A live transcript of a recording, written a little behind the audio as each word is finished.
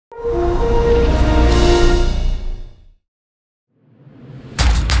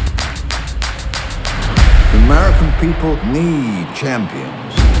people need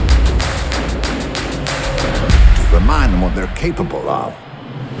champions to remind them what they're capable of.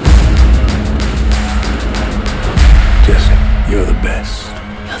 Jesse, you're the best.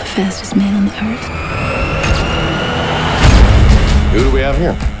 You're the fastest man on the earth. Who do we have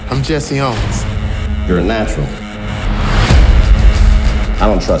here? I'm Jesse Owens. You're a natural. I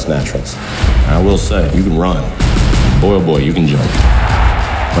don't trust naturals. I will say, you can run. Boy, oh boy, you can jump.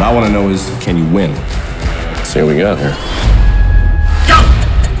 What I want to know is, can you win? Let's see what we got here.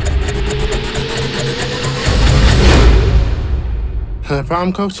 Have a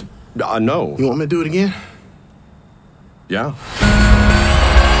problem, Coach? No. You want me to do it again? Yeah.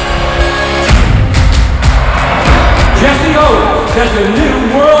 Jesse Owens sets a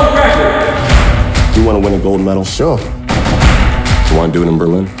new world record. You want to win a gold medal? Sure. You want to do it in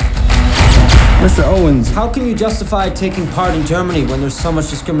Berlin? Mr. Owens, how can you justify taking part in Germany when there's so much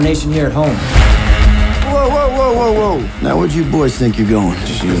discrimination here at home? Whoa, whoa, whoa, whoa, whoa. Now, where'd you boys think you're going?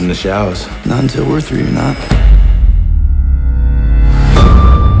 Just using the showers. Not until we're through, you're not.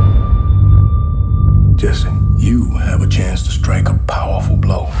 Jesse, you have a chance to strike a powerful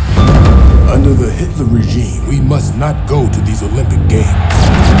blow. Under the Hitler regime, we must not go to these Olympic Games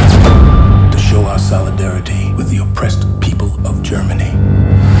to show our solidarity with the oppressed people of Germany.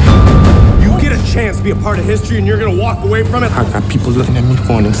 You get a chance to be a part of history and you're gonna walk away from it? I got people looking at me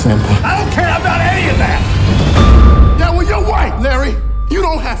for an example. I don't care about any of that! Yeah, well, you're right, Larry. You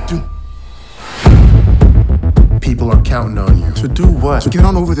don't have to. People are counting on you. To do what? To get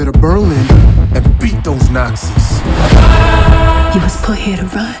on over there to Berlin and beat those Nazis. You was put here to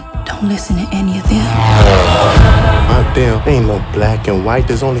run. Don't listen to any of them. Out there ain't no black and white.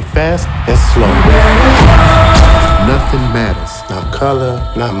 There's only fast and slow. Nothing matters. Not color,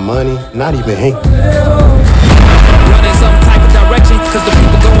 not money, not even hate. Running some type of direction, cause the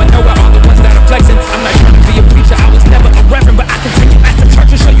people going nowhere are the ones that are flexing. I'm not trying to be a preacher, I was never a reverend, but I can take you back to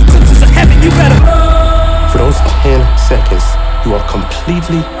church and show you glimpses of heaven. You better. For those 10 seconds, you are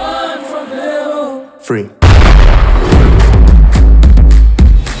completely free.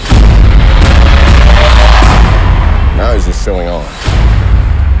 Now he's just showing off.